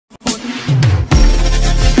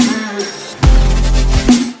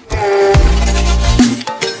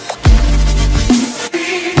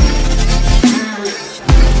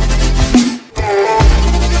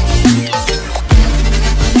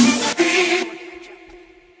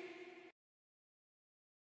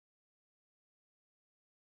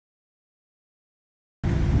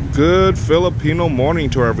Good Filipino morning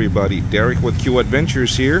to everybody. Derek with Q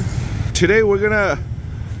Adventures here. Today we're gonna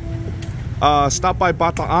stop by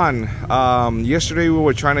Bataan. Yesterday we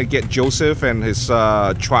were trying to get Joseph and his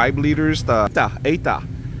tribe leaders, the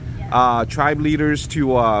tribe leaders,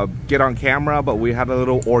 to get on camera, but we had a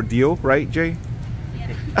little ordeal, right, Jay?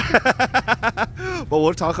 Yeah. But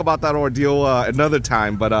we'll talk about that ordeal another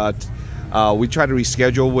time. But we tried to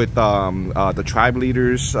reschedule with the tribe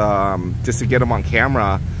leaders just to get them on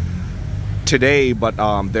camera today, but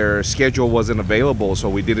their schedule wasn't available, so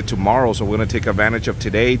we did it tomorrow. So we're going to take advantage of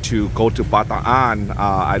today to go to Bataan.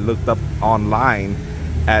 I looked up online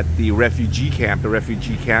at the refugee camp. The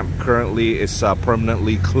refugee camp currently is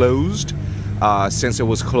permanently closed since it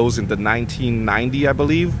was closed in the 1990, I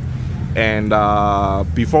believe. And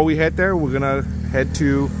before we head there, we're gonna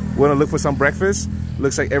look for some breakfast.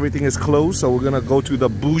 Looks like everything is closed, so we're gonna go to the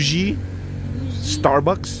bougie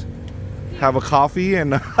Starbucks, have a coffee,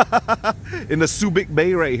 and in the Subic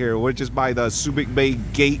Bay right here. We're just by the Subic Bay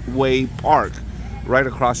Gateway Park, right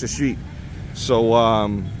across the street. So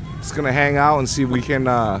just gonna hang out and see if we can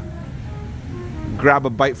grab a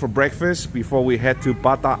bite for breakfast before we head to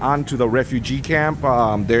Bataan to the refugee camp.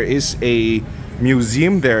 There is a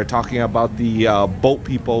museum there talking about the boat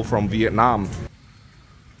people from Vietnam.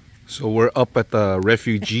 So we're up at the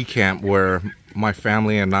refugee camp where my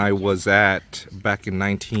family and I was at back in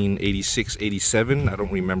 1986-87. I don't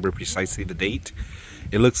remember precisely the date.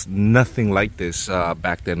 It looks nothing like this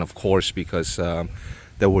back then, of course, because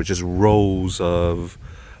there were just rows of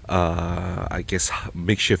I guess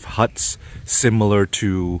makeshift huts similar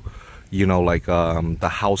to, you know, like the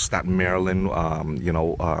house that Marilyn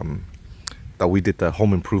that we did the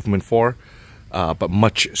home improvement for, but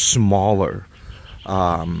much smaller.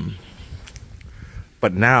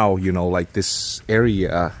 But now, you know, like this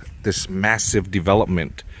area, this massive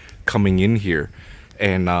development coming in here,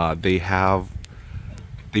 and they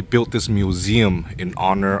built this museum in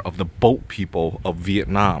honor of the boat people of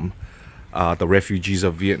Vietnam, the refugees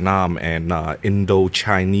of Vietnam and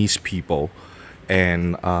Indo-Chinese people.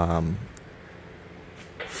 And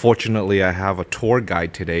fortunately, I have a tour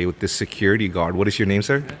guide today with this security guard. What is your name,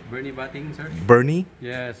 sir? Bernie Bating, sir. Bernie?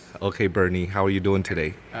 Yes. Okay, Bernie. How are you doing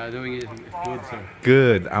today? Doing it good, sir.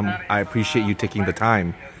 Good. I appreciate you taking the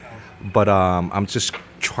time. But I'm just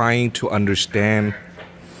trying to understand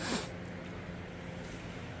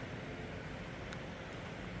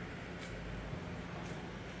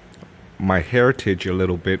my heritage a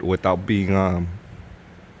little bit without being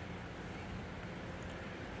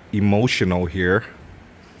emotional here.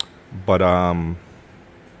 But I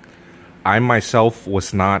myself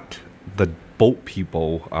was not the boat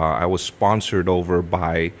people. I was sponsored over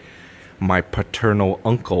by my paternal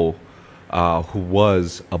uncle, who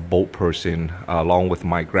was a boat person, along with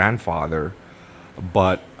my grandfather.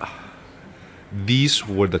 But these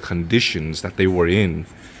were the conditions that they were in.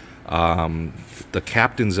 The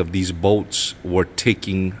captains of these boats were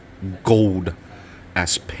taking gold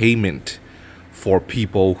as payment for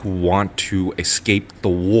people who want to escape the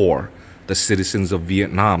war, the citizens of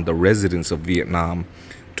Vietnam, the residents of Vietnam,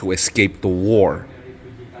 to escape the war.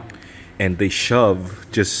 And they shove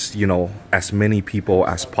just, you know, as many people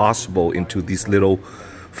as possible into these little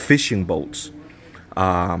fishing boats.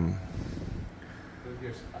 That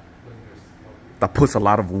puts a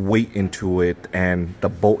lot of weight into it, and the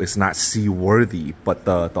boat is not seaworthy. But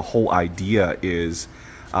the whole idea is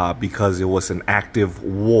because it was an active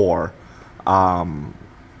war,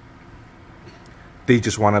 they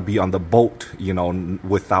just want to be on the boat, you know,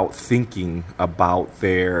 without thinking about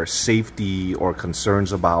their safety or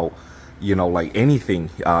concerns about, you know, like anything.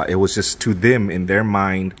 It was just, to them, in their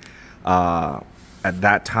mind, at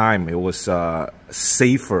that time, it was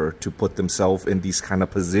safer to put themselves in these kind of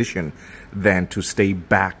position than to stay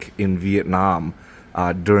back in Vietnam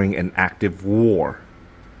during an active war.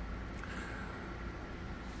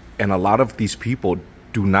 And a lot of these people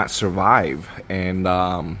do not survive, and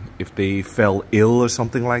if they fell ill or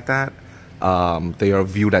something like that, they are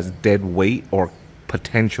viewed as dead weight or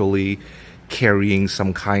potentially carrying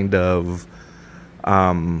some kind of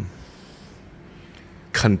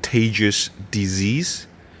contagious disease,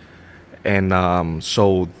 and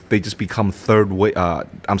so they just become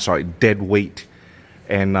dead weight.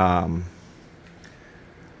 And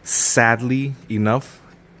sadly enough,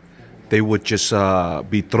 they would just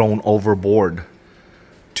be thrown overboard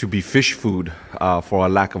to be fish food, for a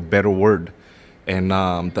lack of better word, and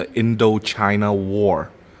the Indo-China War.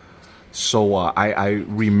 So I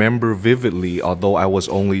remember vividly, although I was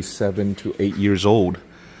only 7 to 8 years old,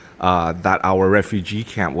 that our refugee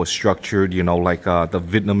camp was structured, you know, like the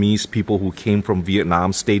Vietnamese people who came from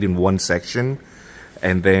Vietnam stayed in one section,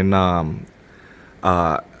 and then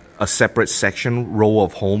a separate section row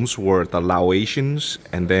of homes were the Laotians,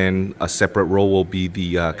 and then a separate row will be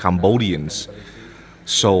the Cambodians.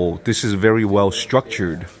 So this is very well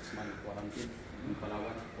structured.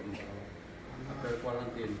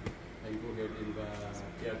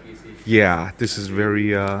 Yeah, this is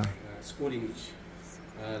very schooling,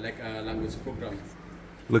 like a language program.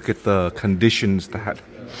 look at the conditions that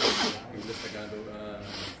English Tagalog,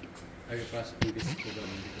 agriculture English program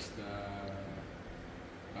because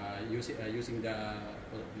using the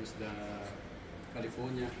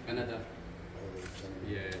California, Canada.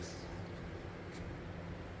 Yes.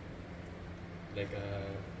 Like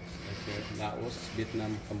Laos,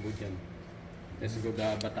 Vietnam, Cambodian. Let's go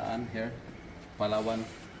to Bataan here, Palawan.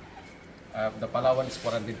 The Palawan is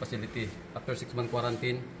quarantine facility. After 6 month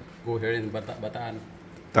quarantine, go here in Bataan.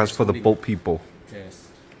 that's for the boat people. Yes.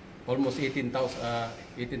 Almost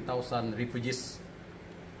 18,000 refugees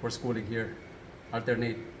for schooling here.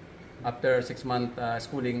 Alternate. After 6 month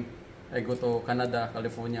schooling, I go to Canada,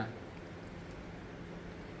 California.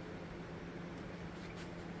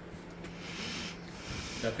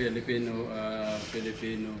 The Filipino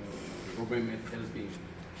government helping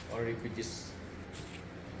all refugees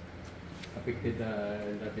affected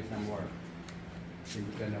in the Vietnam War. In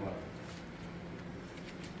the Vietnam War.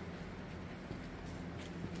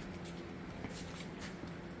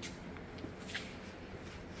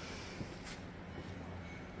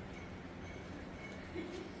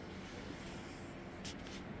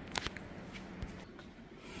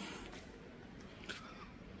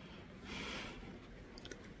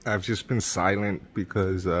 I've just been silent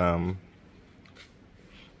because Victory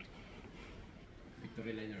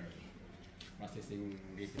liner processing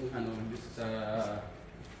this. This is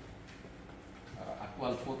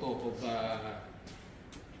actual photo of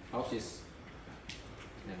houses.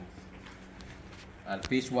 Yeah.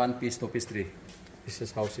 Phase 1, phase 2, phase 3. This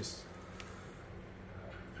is houses.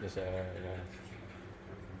 Yes,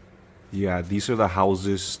 yeah, these are the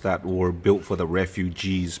houses that were built for the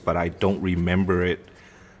refugees, but I don't remember it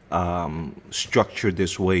structured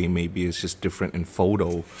this way. Maybe it's just different in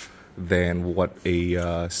photo than what a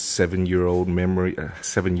 7-year-old's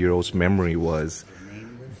memory was.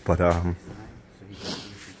 But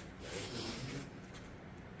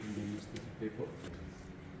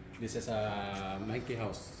this is a monkey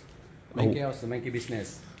house. Monkey house, monkey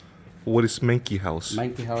business. what is Monkey House?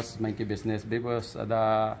 Monkey house, monkey business because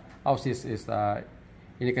the houses is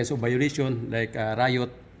any kinds of violation like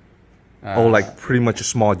riot. Oh, like pretty much a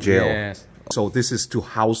small jail. Yes. So this is to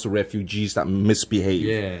house the refugees that misbehave.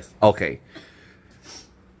 Yes. Okay.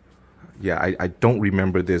 Yeah, I don't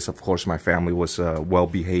remember this. Of course, my family was well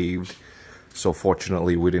behaved, so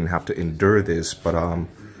fortunately we didn't have to endure this. But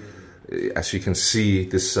as you can see,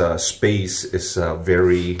 this space is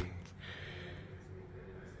very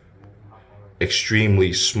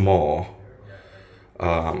extremely small.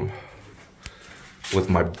 With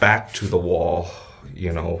my back to the wall,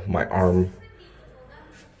 you know, my arm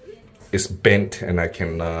is bent and I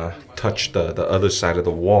can touch the other side of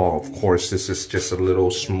the wall. Of course, this is just a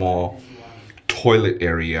little small toilet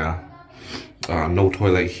area. No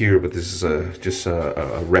toilet here, but this is just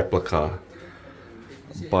a replica.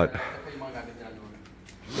 But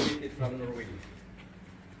From Norway.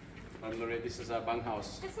 From Norway, this is a bunk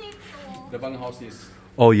house. The bunk house is.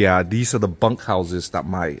 oh yeah, these are the bunk houses that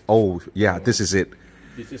yeah, this is it.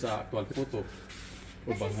 This is a actual photo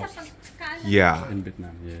for bunk house Yeah. in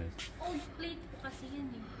Vietnam. Yes. Old plate po kasi yan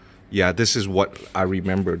eh. Yeah, this is what I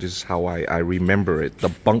remember. This is how I remember it. The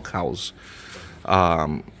bunkhouse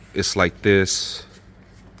is like this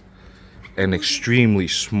and extremely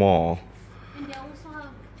small. And they also have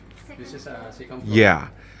second This is a second floor. Yeah.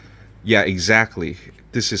 Yeah, exactly.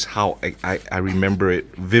 This is how I remember it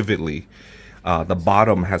vividly. The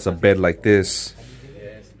bottom has a bed like this.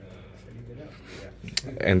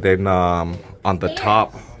 And then on the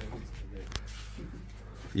top,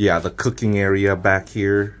 yeah, the cooking area back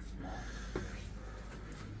here.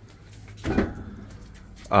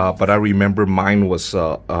 But I remember mine was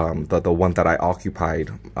the one that I occupied.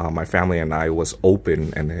 My family and I was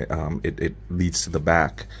open, and it leads to the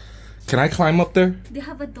back. Can I climb up there? They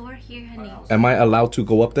have a door here, honey. Am I allowed to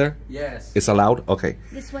go up there? Yes. It's allowed? Okay.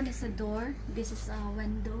 This one is a door. This is a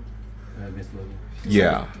window. This one.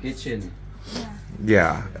 Yeah. Kitchen. Yeah.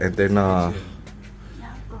 Yeah. And then Yeah.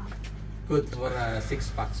 Go. Good for 6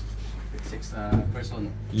 packs. 6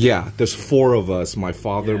 person. yeah, there's 4 of us, my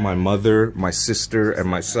father, my mother, my sister, and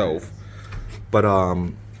myself. But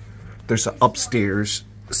there's an upstairs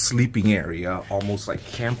sleeping area, almost like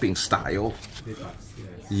camping style. Yes.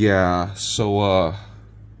 Yeah, so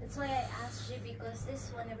That's why I asked you because this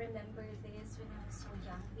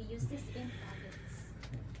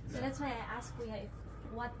ask Kuya if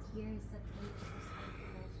what year is that plate was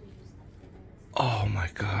also used that. Oh my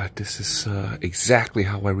God, this is exactly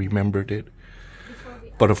how I remembered it. Before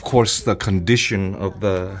we But of course, the condition of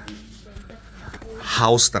the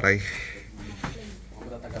house that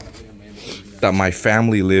my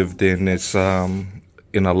family lived in is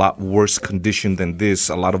in a lot worse condition than this.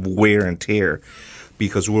 A lot of wear and tear,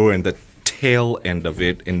 because we were in the tail end of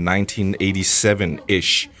it in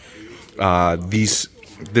 1987-ish.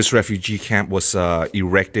 This refugee camp was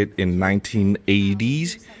erected in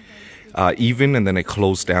 1980s, even, and then it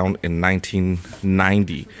closed down in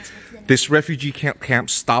 1990. This refugee camp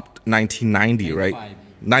stopped 1990, right?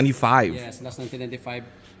 95. Yes, last 1995.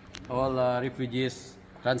 All refugees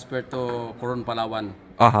transferred to Coron, Palawan.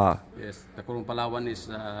 Yes, the Coron, Palawan is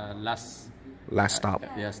last stop.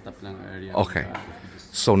 Yes, stop lang area. Okay.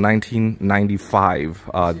 So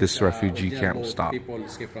 1995, this refugee camp stopped. People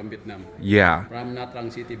escaped from Vietnam. Yeah. From Nha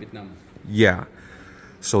Trang City, Vietnam. Yeah.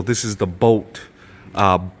 So this is the boat.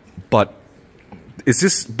 But is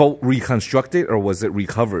this boat reconstructed or was it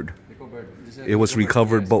recovered? Recovered. It was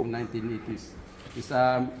recovered boat. 1980s. It's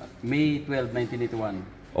May 12, 1981.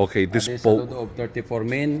 Okay, this There's boat. a total of 34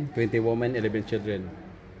 men, 20 women, 11 children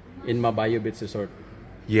in Mabayo Beach Resort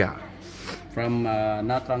Yeah. from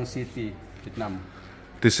Nha Trang City, Vietnam.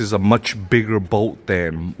 This is a much bigger boat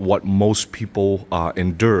than what most people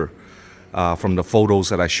endure. From the photos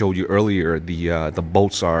that I showed you earlier, the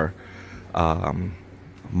boats are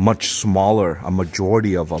much smaller, a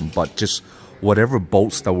majority of them, but just whatever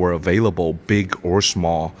boats that were available, big or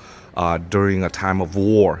small, during a time of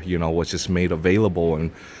war, was just made available,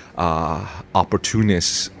 and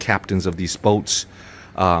opportunists, captains of these boats,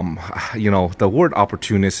 the word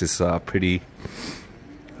opportunist is pretty,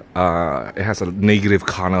 it has a negative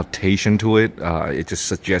connotation to it. It just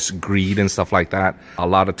suggests greed and stuff like that. A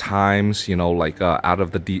lot of times, out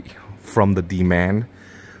of from the demand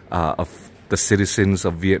of the citizens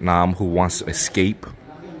of Vietnam who wants to escape,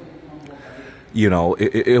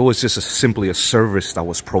 it was just simply a service that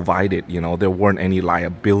was provided. There weren't any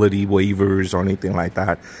liability waivers or anything like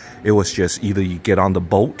that. It was just either you get on the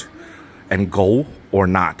boat and go or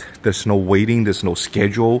not. There's no waiting. There's no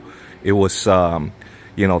schedule. It was,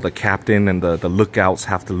 the captain and the lookouts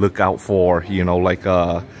have to look out for,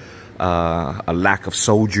 a lack of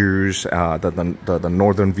soldiers, the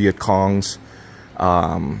Northern Viet Congs,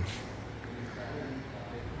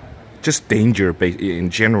 just danger in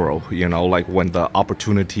general, like when the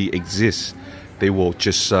opportunity exists, they will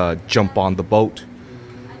just jump on the boat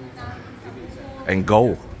and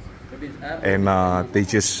go. And they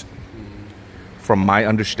just, from my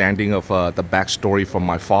understanding of the backstory from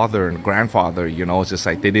my father and grandfather, it's just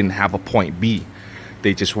like they didn't have a point B.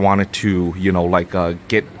 They just wanted to,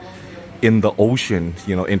 get in the ocean,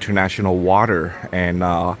 international water, and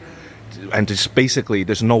just basically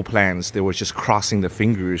there's no plans. They were just crossing the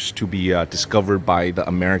fingers to be discovered by the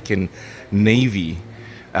American Navy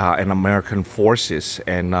and American forces,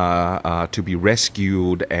 and to be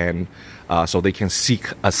rescued, and so they can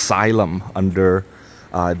seek asylum under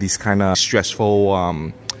these kind of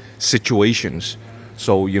stressful situations.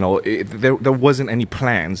 So, there wasn't any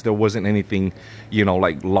plans. There wasn't anything,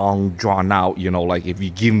 like long drawn out, like if you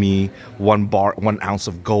give me 1 ounce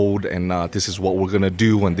of gold and this is what we're going to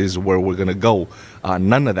do and this is where we're going to go.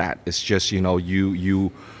 None of that. It's just,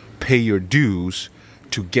 you pay your dues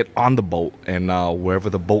to get on the boat, and wherever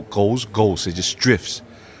the boat goes. It just drifts.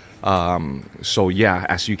 So, yeah,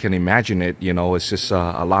 as you can imagine it, it's just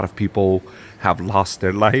a lot of people have lost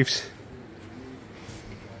their lives.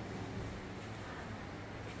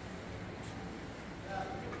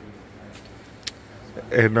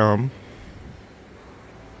 And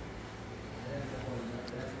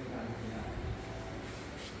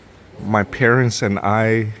my parents and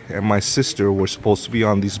I and my sister were supposed to be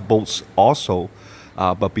on these boats also,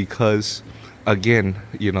 but because, again,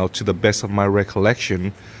 to the best of my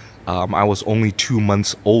recollection, I was only 2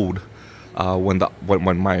 months old when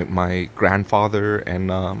my grandfather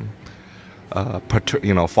and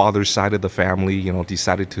father's side of the family,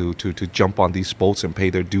 decided to jump on these boats and pay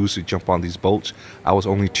their dues to jump on these boats. I was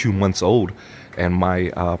only 2 months old, and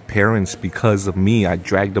my parents, because of me, I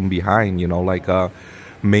dragged them behind,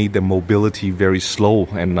 made their mobility very slow,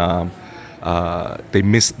 and they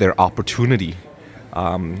missed their opportunity.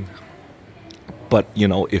 But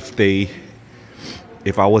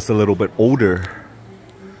if I was a little bit older,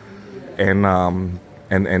 and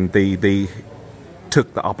they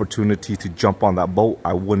took the opportunity to jump on that boat,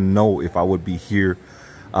 I wouldn't know if I would be here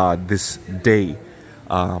this day.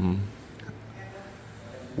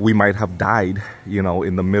 We might have died,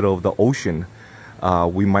 in the middle of the ocean.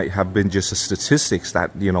 we might have been just a statistics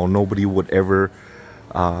that, you know, nobody would ever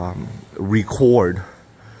record,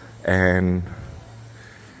 and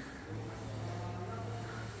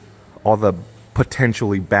all the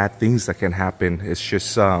potentially bad things that can happen. It's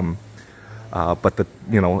just but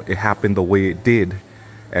it happened the way it did.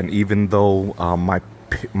 And even though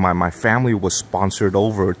my family was sponsored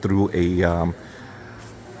over through a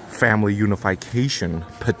family unification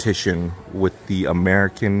petition with the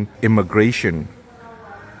American immigration,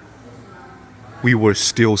 we were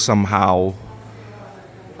still somehow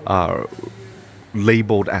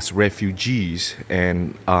labeled as refugees.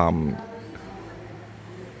 And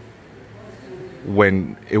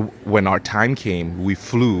when our time came, we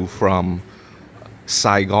flew from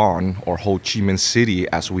Saigon, or Ho Chi Minh City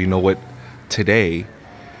as we know it today.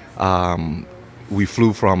 We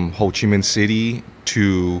flew from Ho Chi Minh City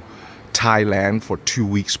to Thailand for 2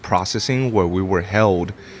 weeks processing, where we were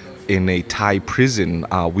held in a Thai prison.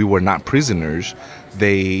 We were not prisoners.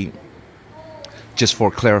 They, just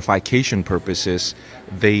for clarification purposes,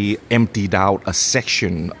 they emptied out a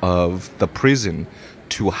section of the prison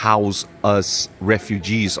to house us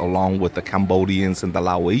refugees along with the Cambodians and the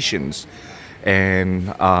Laotians. And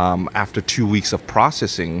after 2 weeks of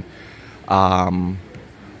processing,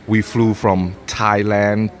 we flew from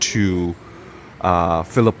Thailand to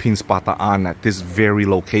Philippines, Bataan, at this very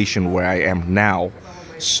location where I am now.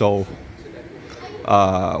 So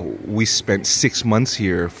we spent 6 months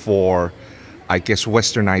here for, I guess,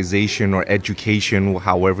 westernization or education,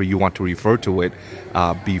 however you want to refer to it,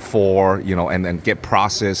 before, and then get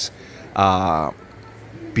processed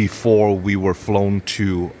before we were flown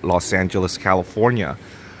to Los Angeles, California.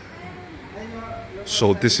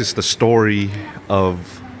 So this is the story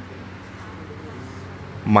of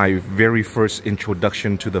my very first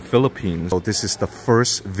introduction to the Philippines. So this is the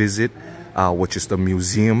first visit, which is the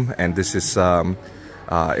museum, and this is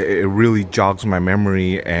it really jogs my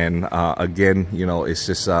memory. And again, it's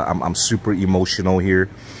just I'm super emotional here.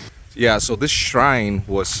 Yeah, so this shrine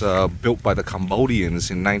was built by the Cambodians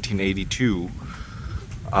in 1982.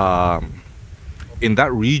 In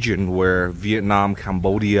that region where Vietnam,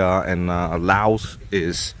 Cambodia, and Laos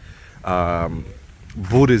is,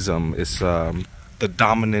 Buddhism is the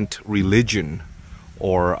dominant religion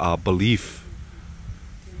or belief.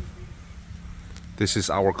 This is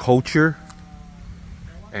our culture,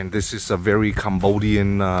 and this is a very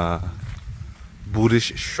Cambodian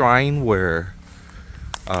Buddhist shrine where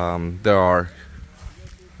there are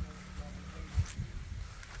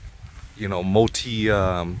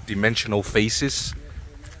multi-dimensional faces.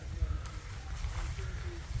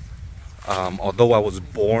 Although I was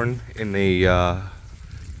born in a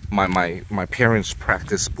my parents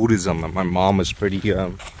practice Buddhism, and my mom is pretty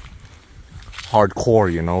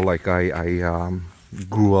hardcore, like I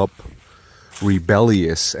grew up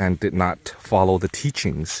rebellious and did not follow the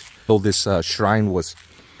teachings. So this shrine was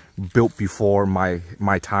built before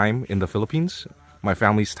my time in the Philippines, my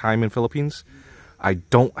family's time in Philippines. I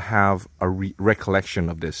don't have a recollection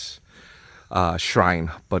of this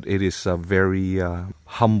shrine, but it is a very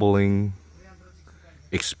humbling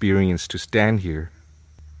experience to stand here.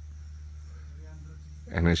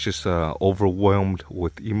 And it's just overwhelmed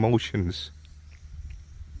with emotions.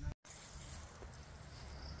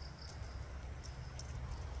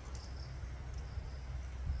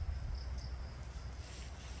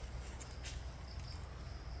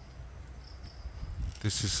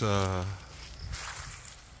 This is the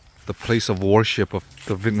place of worship of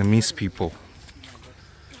the Vietnamese people.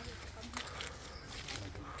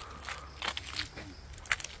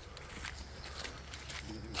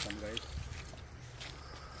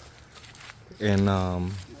 And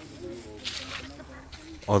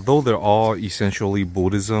although they're all essentially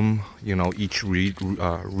Buddhism, each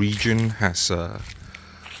region has a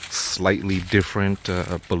slightly different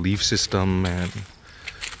belief system, and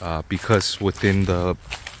because within the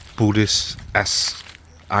Buddhist, as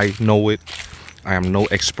I know it, I am no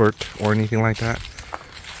expert or anything like that,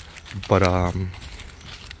 but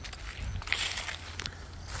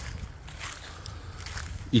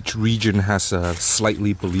each region has a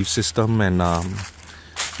slightly belief system, and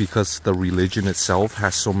because the religion itself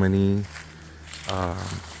has so many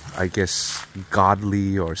I guess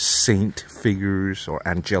godly or saint figures or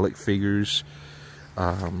angelic figures,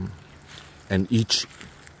 and each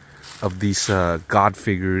of these god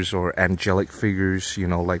figures or angelic figures,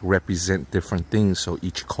 represent different things. So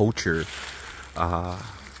each culture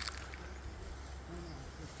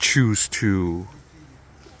choose to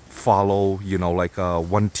follow,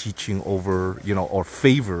 one teaching over, or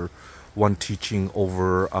favor one teaching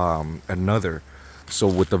over another. So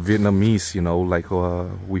with the Vietnamese, you know, like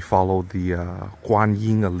we follow the Guan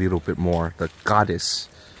Yin a little bit more, the goddess.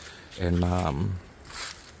 And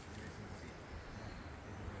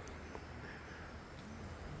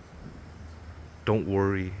don't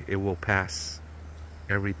worry, it will pass.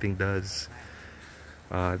 Everything does.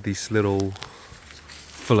 These little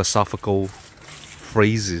philosophical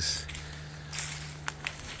phrases.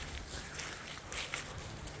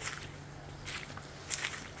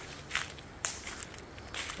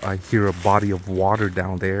 I hear a body of water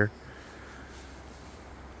down there.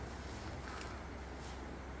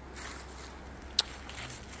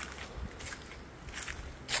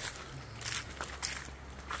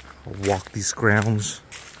 I'll walk these grounds.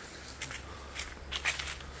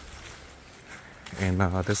 And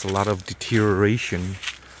there's a lot of deterioration.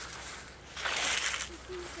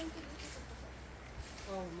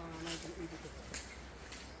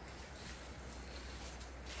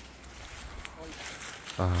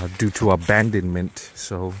 Due to abandonment.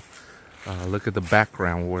 So look at the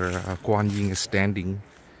background where Guan Yin is standing.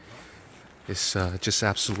 It's just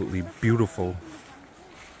absolutely beautiful.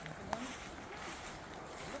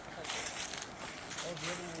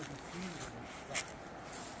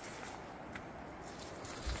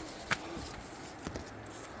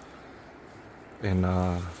 And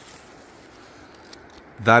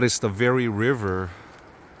that is the very river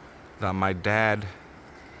that my dad,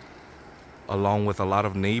 along with a lot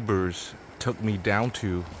of neighbors, took me down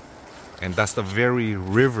to. And that's the very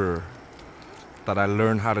river that I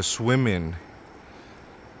learned how to swim in.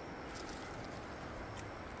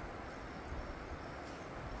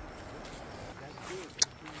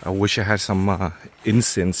 I wish I had some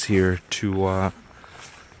incense here to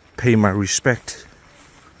pay my respect.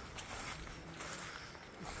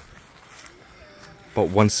 But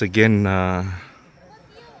once again,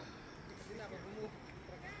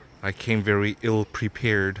 I came very ill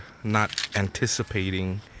prepared, not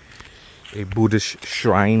anticipating a Buddhist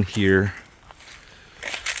shrine here.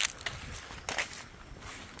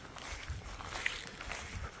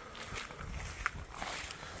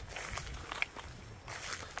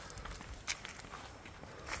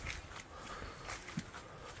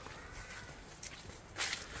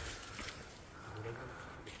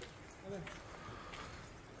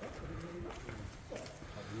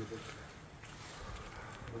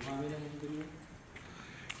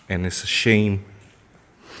 And it's a shame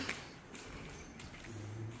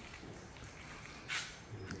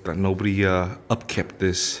that nobody upkept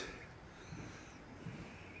this.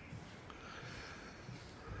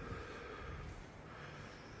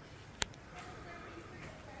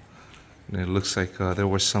 And it looks like there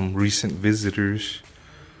were some recent visitors,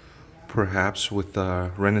 perhaps with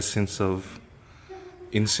the renaissance of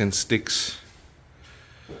incense sticks.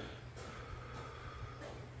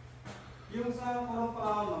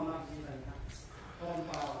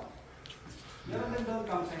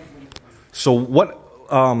 So what,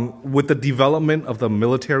 with the development of the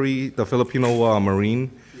military, the Filipino Marine,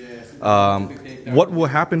 what will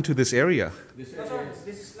happen to this area? This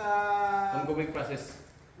is ongoing process.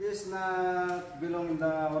 This not belong in the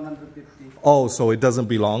 150. Oh, so it doesn't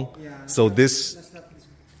belong? Yeah. So this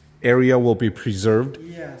area will be preserved?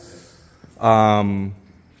 Yes.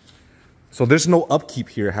 So there's no upkeep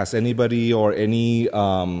here. Has anybody or any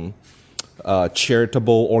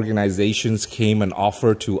charitable organizations came and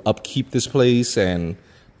offered to upkeep this place and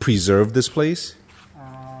preserve this place?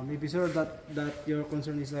 Maybe sir that your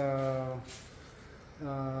concern is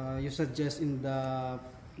you suggest in the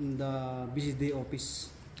BCD office.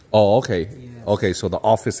 Oh, okay. Yes. Okay, so the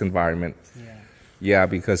office environment. Yeah. Yeah,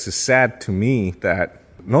 because it's sad to me that,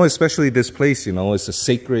 no, especially this place, you know, it's a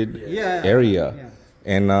sacred area. Yeah.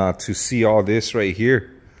 And to see all this right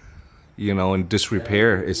here, you know, in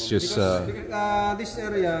disrepair, it's just... Because this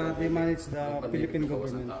area, they manage the Philippine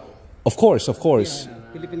government. Of course, of course. Yeah,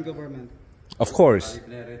 Philippine government. Of course.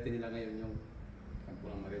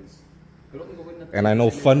 And I know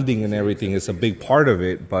funding and everything is a big part of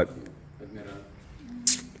it, but...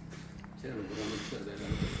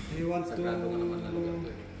 They want to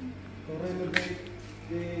renovate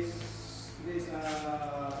this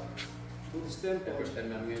Buddhist temple.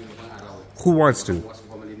 Who wants to?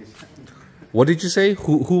 What did you say?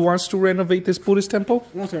 Who wants to renovate this Buddhist temple?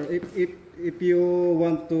 No sir, if you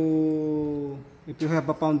want to, if you have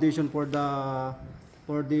a foundation for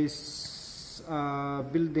this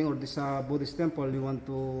building or this Buddhist temple you want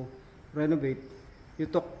to renovate, you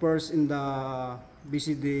talk first in the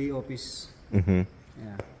BCD office. Mm-hmm.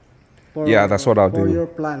 Yeah. Yeah, that's what I'll do. For your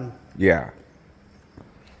plan. Yeah.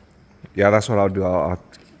 Yeah, that's what I'll do. I'll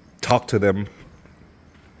talk to them.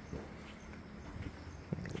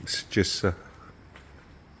 It's just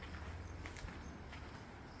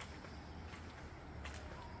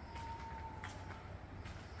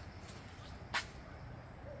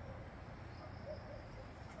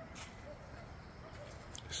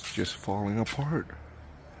It's just falling apart.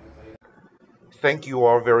 Thank you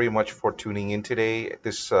all very much for tuning in today.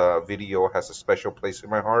 This video has a special place in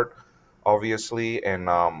my heart, obviously, and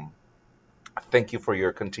thank you for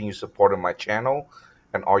your continued support of my channel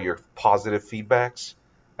and all your positive feedbacks.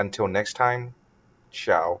 Until next time,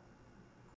 ciao.